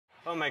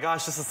Oh my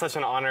gosh, this is such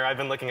an honor. I've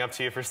been looking up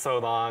to you for so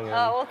long. And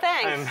oh, well,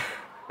 thanks.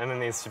 I'm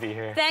amazed to be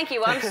here. Thank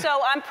you.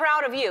 I'm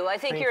proud of you. I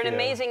think you're an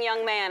amazing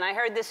young man. I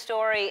heard this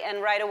story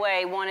and right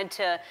away wanted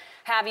to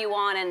have you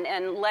on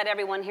and let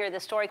everyone hear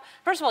this story.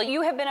 First of all,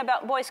 you have been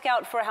a Boy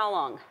Scout for how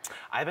long?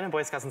 I've been a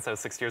Boy Scout since I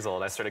was 6 years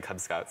old. I started Cub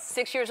Scouts.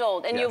 6 years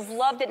old. And yes. You've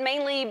loved it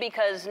mainly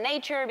because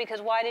nature,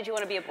 because why did you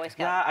want to be a Boy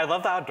Scout? Yeah, I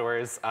love the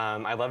outdoors.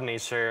 I love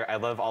nature. I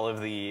love all of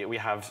we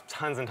have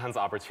tons and tons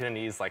of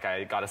opportunities. Like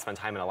I got to spend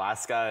time in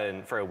Alaska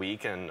and for a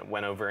week and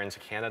went over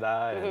into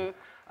Canada. And,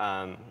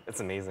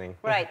 it's amazing.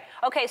 Right.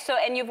 Okay, so,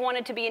 and you've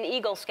wanted to be an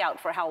Eagle Scout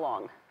for how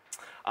long?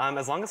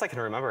 As long as I can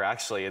remember,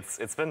 actually.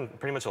 It's been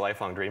pretty much a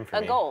lifelong dream for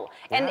me. A goal.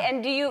 Yeah.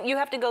 And do you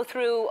have to go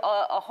through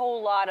a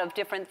whole lot of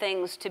different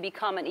things to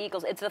become an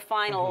Eagle? It's the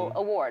final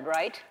award,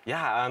 right?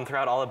 Yeah,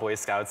 throughout all of Boy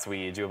Scouts,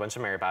 we do a bunch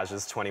of merit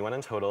badges, 21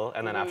 in total,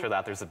 and then after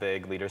that, there's a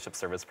big leadership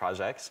service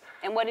project.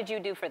 And what did you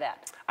do for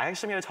that? I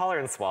actually made a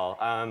tolerance wall.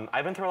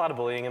 I've been through a lot of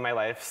bullying in my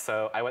life,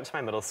 so I went to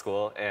my middle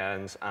school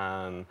and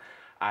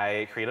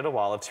I created a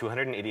wall of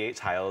 288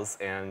 tiles,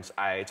 and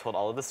I told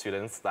all of the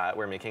students that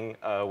we're making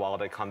a wall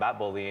to combat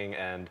bullying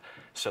and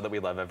show that we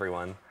love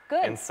everyone.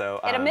 Good. And so,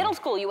 at a middle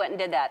school, you went and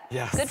did that.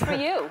 Yes. Good for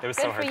you. It was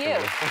Good so hard for you.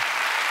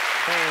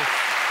 Thanks.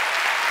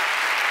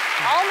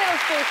 All middle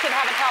schools should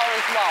have a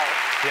tolerance wall.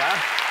 Yeah?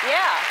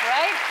 Yeah,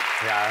 right?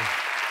 Yeah.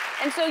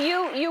 And so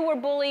you were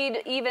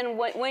bullied even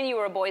when you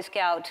were a Boy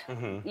Scout.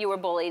 You were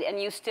bullied,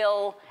 and you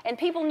still, and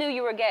people knew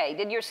you were gay.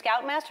 Did your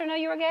Scoutmaster know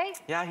you were gay?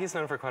 Yeah, he's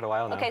known for quite a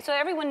while now. Okay, so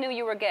everyone knew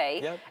you were gay.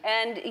 Yep.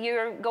 And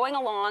you're going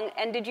along,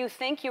 and did you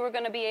think you were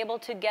going to be able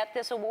to get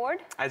this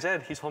award? I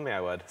did. He told me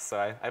I would,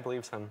 so I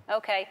believed him.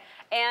 Okay,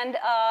 and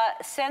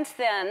since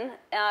then,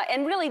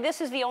 and really this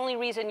is the only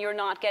reason you're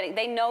not getting,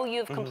 they know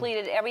you've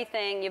completed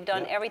everything, you've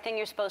done everything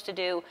you're supposed to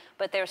do,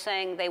 but they're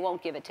saying they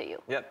won't give it to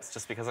you. Yep, it's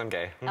just because I'm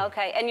gay.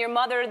 Okay, and your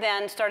mother then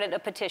started a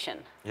petition.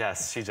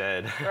 Yes, she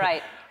did.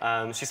 Right.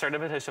 She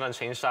started a petition on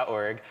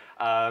change.org.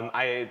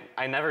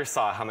 I never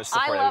saw how much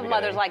support I love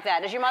mothers like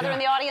that. Is your mother in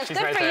the audience? She's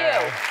Good right for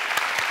there. you.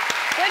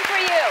 Good for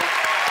you.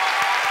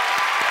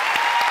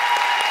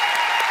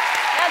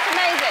 That's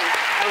amazing.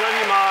 I love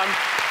you, Mom.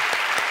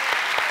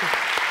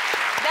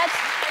 I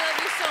love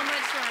you so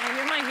much, Ryan.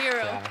 You're my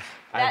hero. Yeah.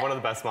 I have one of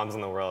the best moms in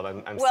the world.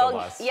 I'm so Well,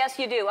 blessed. yes,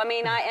 you do. I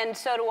mean, and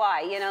so do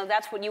I. You know,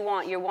 that's what you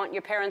want. You want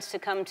your parents to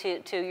come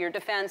to your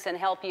defense and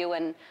help you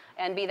and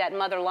be that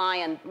mother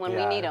lion when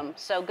we need them.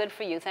 So good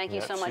for you. Thank you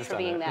so much for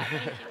being that.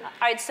 All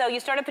right, so you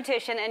start a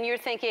petition, and you're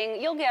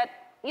thinking you'll get,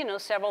 you know,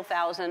 several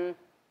thousand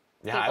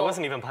Yeah, people. I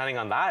wasn't even planning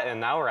on that, and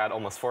now we're at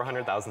almost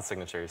 400,000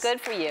 signatures. Good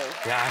for you.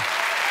 Yeah.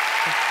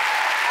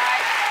 All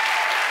right.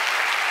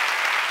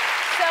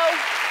 So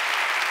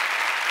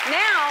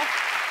now,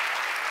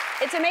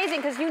 it's amazing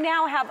because you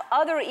now have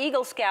other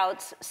Eagle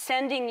Scouts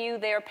sending you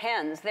their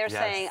pens. They're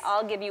saying,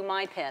 I'll give you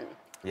my pen.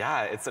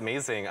 Yeah, it's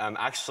amazing.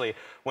 Actually,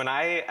 when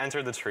I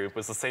entered the troop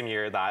was the same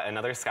year that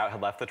another scout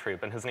had left the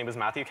troop, and his name is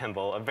Matthew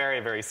Kimball, a very,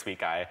 very sweet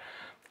guy.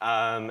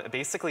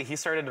 Basically, he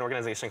started an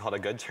organization called A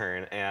Good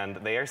Turn, and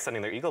they are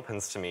sending their Eagle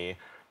pins to me.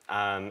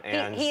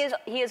 And he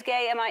is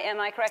gay, am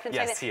I correct in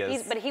saying that? Yes, he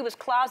is. But he was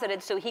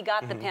closeted, so he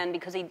got the pen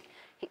because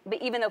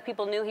but even though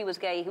people knew he was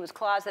gay, he was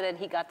closeted,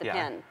 he got the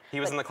pen. He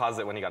was in the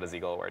closet when he got his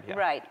Eagle Award, yeah.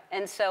 Right,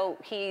 and so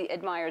he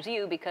admires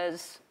you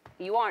because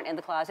you aren't in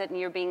the closet and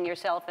you're being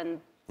yourself, and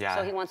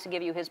so he wants to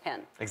give you his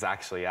pen.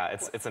 Exactly, yeah,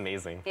 it's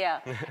amazing. Yeah,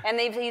 and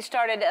he's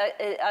started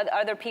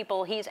other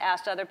people, he's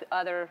asked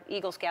other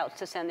Eagle Scouts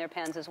to send their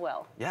pens as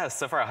well. Yeah,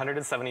 so far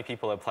 170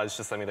 people have pledged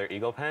to send me their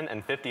Eagle pen,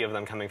 and 50 of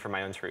them coming from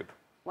my own troop.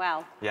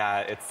 Wow.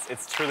 Yeah,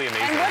 it's truly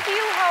amazing. And what do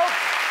you hope,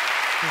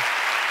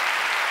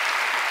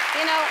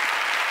 you know,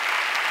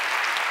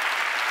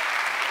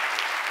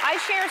 I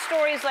share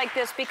stories like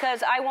this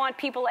because I want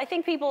people, I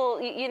think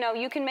people, you know,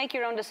 you can make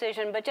your own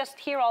decision, but just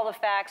hear all the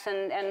facts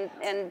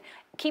and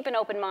keep an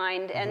open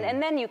mind,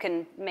 and then you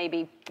can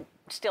maybe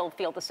still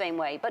feel the same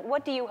way. But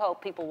what do you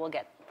hope people will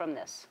get from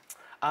this?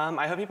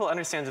 I hope people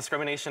understand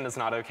discrimination is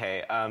not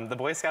okay. The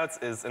Boy Scouts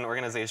is an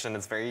organization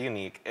that's very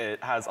unique.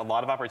 It has a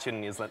lot of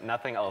opportunities that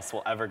nothing else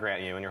will ever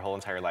grant you in your whole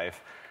entire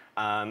life.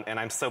 And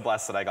I'm so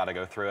blessed that I got to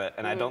go through it.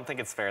 And I don't think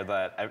it's fair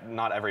that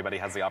not everybody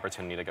has the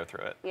opportunity to go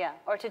through it. Yeah,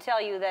 or to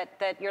tell you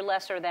that you're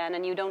lesser than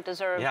and you don't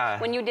deserve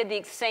when you did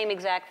the same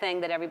exact thing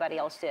that everybody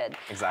else did.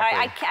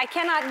 Exactly. I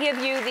cannot give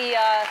you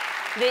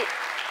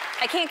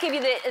I can't give you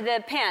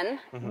the pen,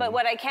 but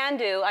what I can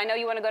do, I know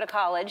you want to go to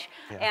college,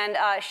 and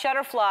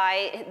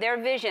Shutterfly,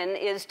 their vision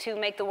is to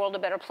make the world a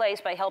better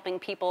place by helping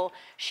people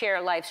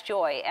share life's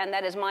joy, and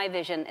that is my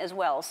vision as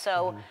well.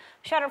 So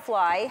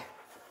Shutterfly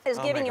is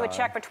giving you a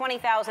check for $20,000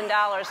 to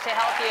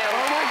help you.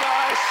 Oh my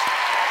gosh.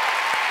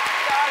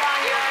 Start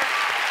on your,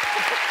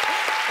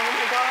 Oh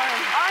my God.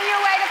 on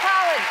your way to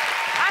college.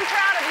 I'm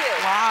proud of you.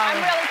 Wow. I'm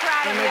really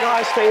proud of you. Oh my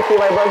gosh, thank you.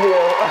 I love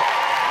you.